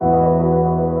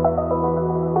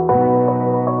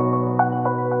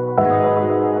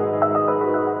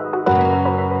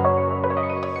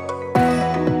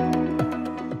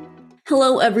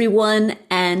Hello, everyone.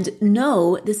 And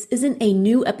no, this isn't a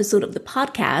new episode of the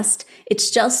podcast.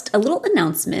 It's just a little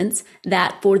announcement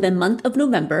that for the month of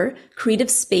November,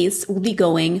 Creative Space will be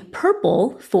going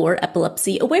purple for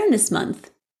Epilepsy Awareness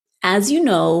Month. As you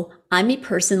know, I'm a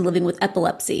person living with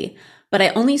epilepsy, but I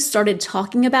only started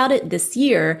talking about it this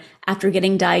year after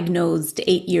getting diagnosed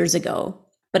 8 years ago.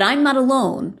 But I'm not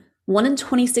alone. 1 in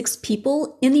 26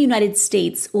 people in the United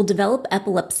States will develop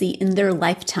epilepsy in their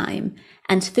lifetime,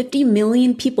 and 50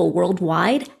 million people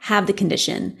worldwide have the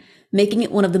condition, making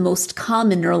it one of the most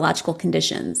common neurological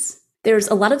conditions. There's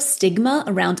a lot of stigma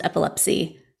around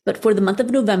epilepsy, but for the month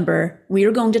of November, we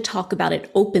are going to talk about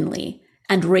it openly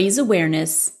and raise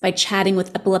awareness by chatting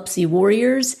with epilepsy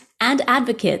warriors and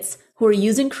advocates who are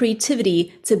using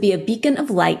creativity to be a beacon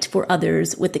of light for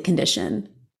others with the condition.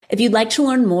 If you'd like to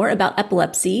learn more about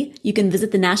epilepsy, you can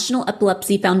visit the National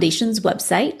Epilepsy Foundation's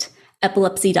website,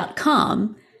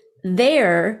 epilepsy.com.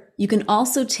 There, you can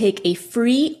also take a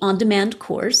free on-demand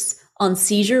course on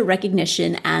seizure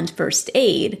recognition and first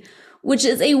aid, which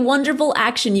is a wonderful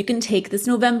action you can take this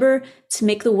November to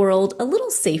make the world a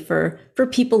little safer for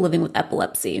people living with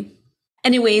epilepsy.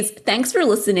 Anyways, thanks for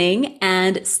listening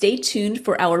and stay tuned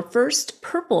for our first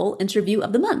purple interview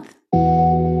of the month.